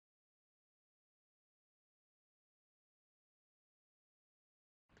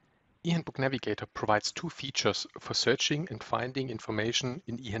eHandbook Navigator provides two features for searching and finding information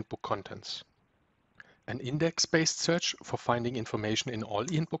in eHandbook contents. An index-based search for finding information in all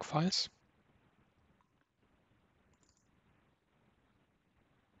eHandbook files,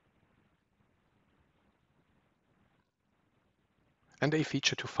 and a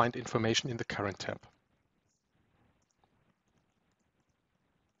feature to find information in the current tab.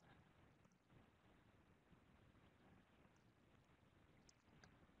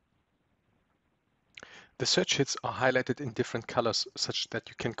 The search hits are highlighted in different colors such that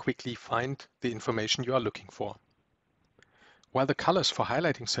you can quickly find the information you are looking for. While the colors for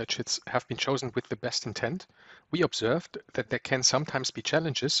highlighting search hits have been chosen with the best intent, we observed that there can sometimes be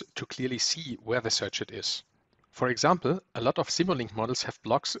challenges to clearly see where the search hit is. For example, a lot of Simulink models have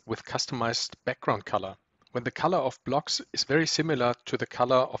blocks with customized background color. When the color of blocks is very similar to the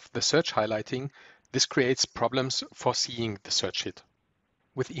color of the search highlighting, this creates problems for seeing the search hit.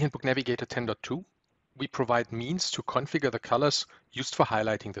 With eHandbook Navigator 10.2, we provide means to configure the colors used for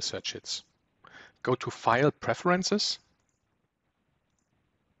highlighting the search hits. Go to File Preferences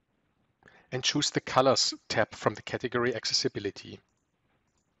and choose the Colors tab from the category Accessibility.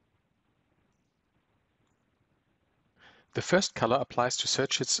 The first color applies to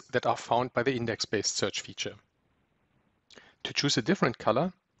search hits that are found by the index-based search feature. To choose a different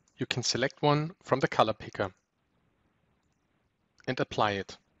color, you can select one from the color picker and apply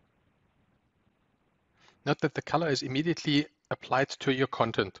it. Note that the color is immediately applied to your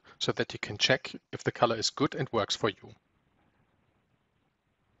content so that you can check if the color is good and works for you.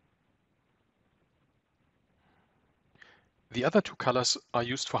 The other two colors are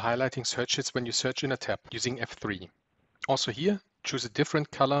used for highlighting search hits when you search in a tab using F3. Also here, choose a different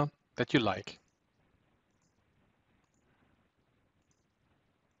color that you like.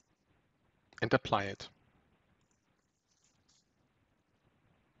 And apply it.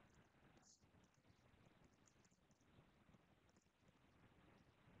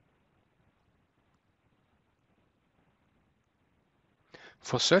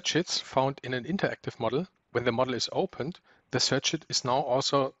 For search hits found in an interactive model, when the model is opened, the search hit is now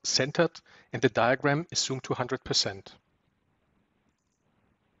also centered and the diagram is zoomed to 100%.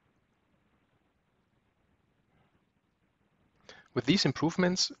 With these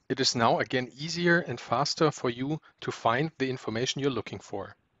improvements, it is now again easier and faster for you to find the information you're looking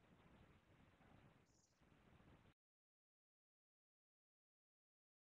for.